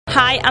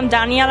Hi, I'm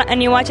Daniela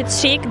and you watch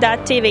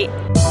CHIC.TV.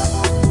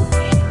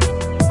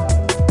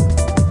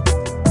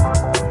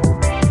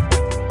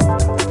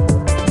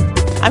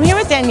 I'm here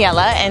with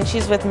Daniela, and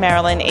she's with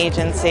Marilyn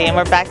Agency, and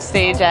we're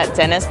backstage at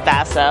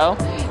Basso.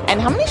 And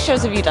how many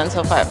shows have you done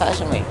so far at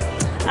Fashion Week?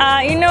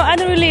 I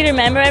don't really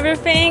remember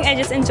everything. I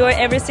just enjoy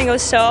every single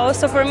show.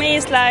 So for me,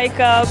 it's like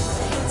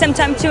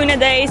sometimes 2 in a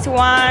day,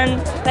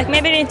 one. Like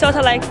maybe in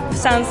total, like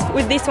sounds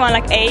with this one,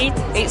 like 8.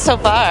 8 so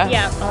far?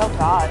 Yeah. Oh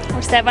God.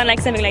 Or 7,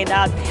 like something like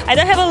that. I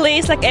don't have a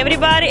list like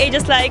everybody. I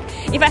just like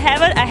if I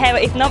have it, I have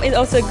it. If not, it's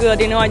also good.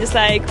 I just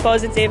like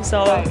positive.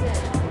 So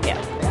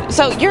yeah.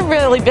 So you're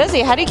really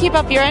busy. How do you keep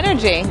up your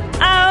energy?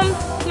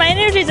 My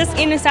energy is just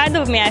inside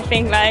of me, I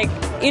think. Like,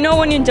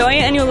 when you enjoy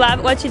it and you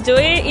love what you do,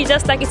 it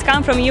just like it's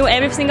come from you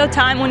every single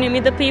time when you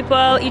meet the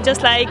people. You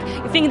just like,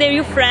 you think they're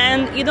your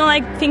friend. You don't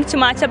like think too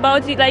much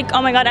about it, like,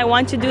 oh my God, I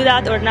want to do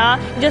that or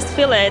not. You just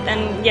feel it,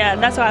 and yeah,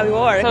 that's how we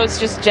work. So it's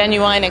just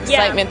genuine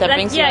excitement that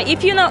brings you. Yeah, if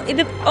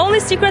the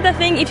only secret, I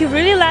think, if you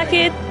really like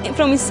it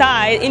from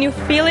inside and you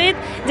feel it,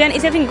 then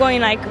it's everything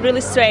going like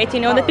really straight.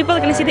 The people are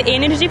gonna see the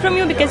energy from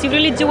you because you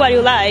really do what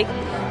you like.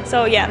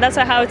 So yeah, that's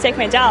how I take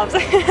my jobs.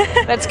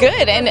 That's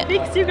good. And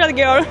big secret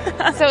girl.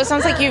 So it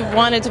sounds like you've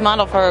wanted to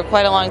model for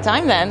quite a long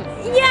time then.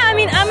 Yeah,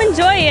 I'm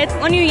enjoying it.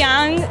 When you're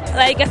young,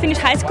 like I finished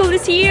high school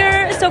this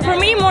year, so for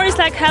me more is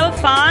like have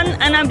fun,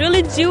 and I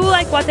really do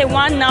like what I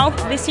want now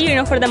this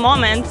year, for the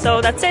moment.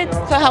 So that's it.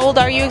 So how old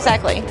are you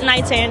exactly?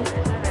 19.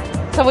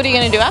 So what are you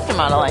going to do after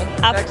modeling?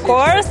 Of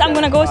course, I'm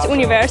going to go to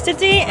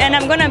university and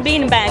I'm going to be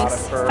in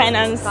banks,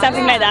 finance,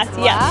 something like that.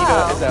 Yeah,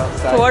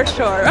 wow. For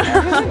sure.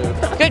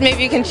 Good,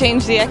 maybe you can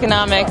change the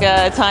economic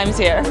times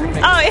here.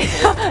 Oh,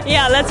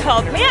 yeah, let's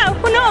hope. Yeah,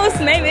 who knows,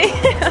 maybe.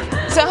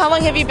 So how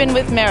long have you been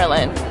with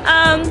Marilyn?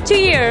 2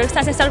 years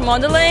since I started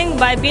modeling,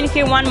 but I've been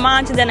here 1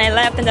 month, then I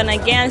left, and then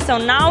again. So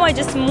now I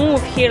just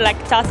moved here like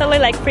totally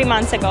like 3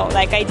 months ago.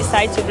 Like I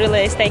decided to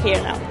really stay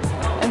here now.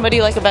 And what do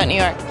you like about New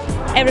York?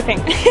 Everything.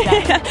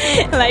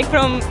 Yeah. Like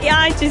from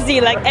A to Z,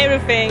 like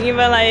everything.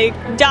 Even like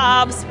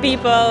jobs,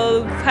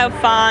 people, have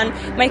fun.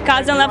 My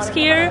cousin lives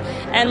here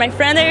and my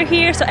friends are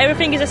here, so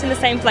everything is just in the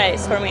same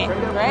place for me.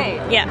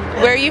 Great. Yeah.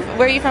 Where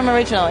are you from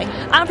originally?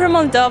 I'm from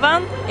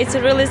Moldova. It's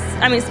a really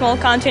small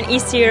country in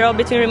East Europe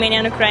between Romania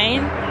and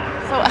Ukraine.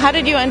 So how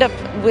did you end up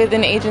with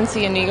an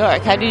agency in New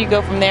York? How did you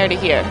go from there to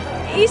here?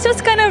 It's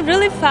just kind of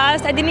really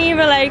fast. I didn't even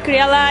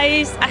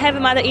realize I have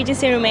another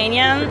agency in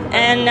Romania,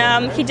 and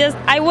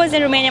I was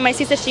in Romania. My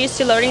sister, she used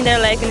to learning there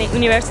like in the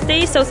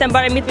university, so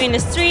somebody met me in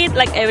the street,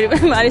 like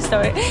everybody's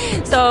story.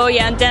 So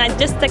yeah, and then I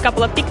just took a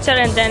couple of pictures,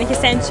 and then he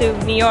sent to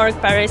New York,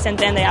 Paris, and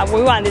then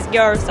we want this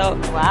girl. So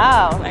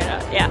wow,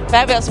 yeah,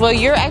 fabulous. Well,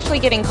 you're actually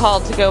getting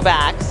called to go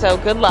back, so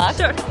good luck.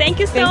 Sure. Thank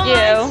you so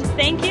much.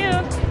 Thank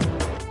you.